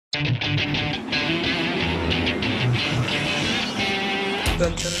Dun,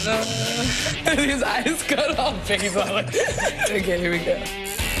 dun, dun. His eyes cut off. Piggy's like, okay, here we go.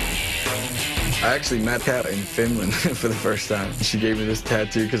 I actually met Kat in Finland for the first time. She gave me this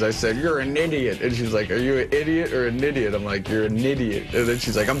tattoo because I said, "You're an idiot." And she was like, "Are you an idiot or an idiot?" I'm like, "You're an idiot." And then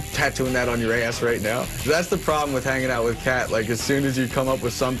she's like, "I'm tattooing that on your ass right now." That's the problem with hanging out with Kat. Like, as soon as you come up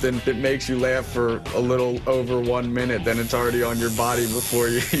with something that makes you laugh for a little over 1 minute, then it's already on your body before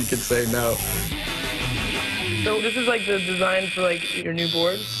you can say no. So this is like the design for like your new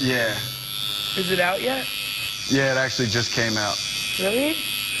board? Yeah. Is it out yet? Yeah, it actually just came out. Really?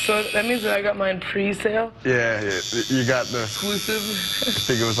 So that means that I got mine pre-sale? Yeah, you got the... Exclusive? I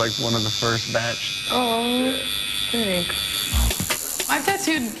think it was like one of the first batch. Oh, thanks. I've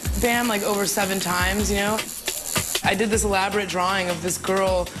tattooed Bam like over 7 times, you know? I did this elaborate drawing of this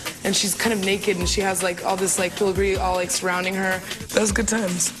girl, and she's kind of naked, and she has like all this like filigree all like surrounding her. That was good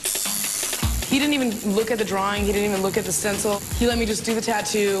times. He didn't even look at the drawing. He didn't even look at the stencil. He let me just do the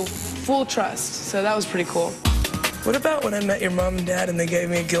tattoo, full trust. So that was pretty cool. What about when I met your mom and dad and they gave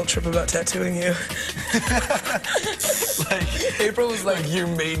me a guilt trip about tattooing you? Like, April was like, you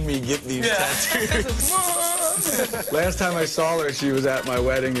made me get these tattoos. Last time I saw her, she was at my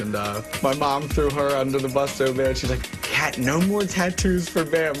wedding, and my mom threw her under the bus so bad. She's like, "Kat, no more tattoos for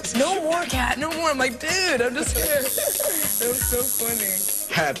Bam." No more, Kat, no more. I'm like, dude, I'm just here. That was so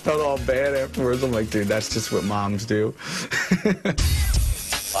funny. Kat felt all bad afterwards. I'm like, dude, that's just what moms do.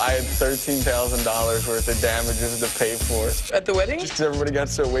 I had $13,000 worth of damages to pay for. At the wedding? Just everybody got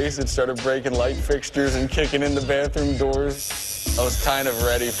so wasted, started breaking light fixtures and kicking in the bathroom doors. I was kind of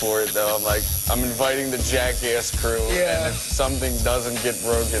ready for it, though. I'm like, I'm inviting the jackass crew, Yeah. and if something doesn't get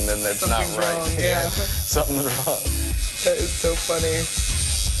broken, then that's not Something's right. wrong, yeah. Something's wrong. That is so funny.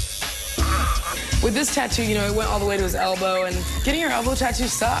 With this tattoo, you know, it went all the way to his elbow, and getting your elbow tattoo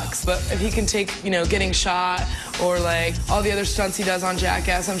sucks. But if he can take, you know, getting shot or, like, all the other stunts he does on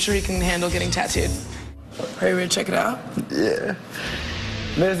Jackass, I'm sure he can handle getting tattooed. Are you ready to check it out? Yeah.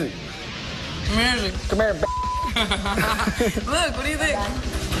 Mizzy. Amazing. Come here, Look, what do you think?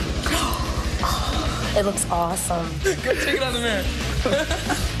 It looks awesome. Go check it out in the mirror.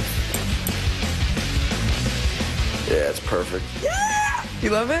 Yeah, it's perfect. Yeah! You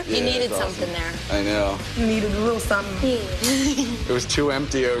love it? You needed it's something awesome. there. I know. You needed a little something. It was too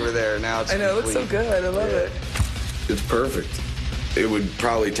empty over there. Now it's I know, it looks so complete. good. I love it. It's perfect. It would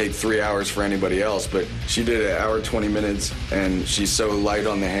probably take 3 hours for anybody else, but she did it 1 hour, 20 minutes, and she's so light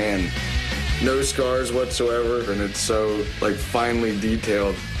on the hand. No scars whatsoever, and it's so, like, finely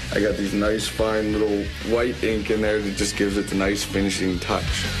detailed. I got these nice, fine little white ink in there that just gives it the nice finishing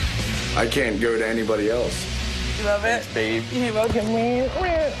touch. I can't go to anybody else. You love it? Thanks, babe. You're welcome, man.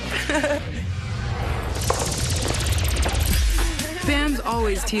 Bam's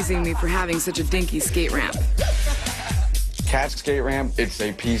always teasing me for having such a dinky skate ramp. Kat's skate ramp, it's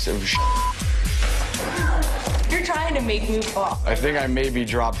a piece of shit. You're trying to make me fall. I think I maybe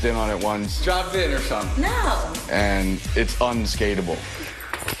dropped in on it once. Dropped in or something. No. And it's unskateable.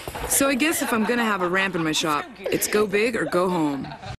 So I guess if I'm gonna have a ramp in my shop, it's go big or go home.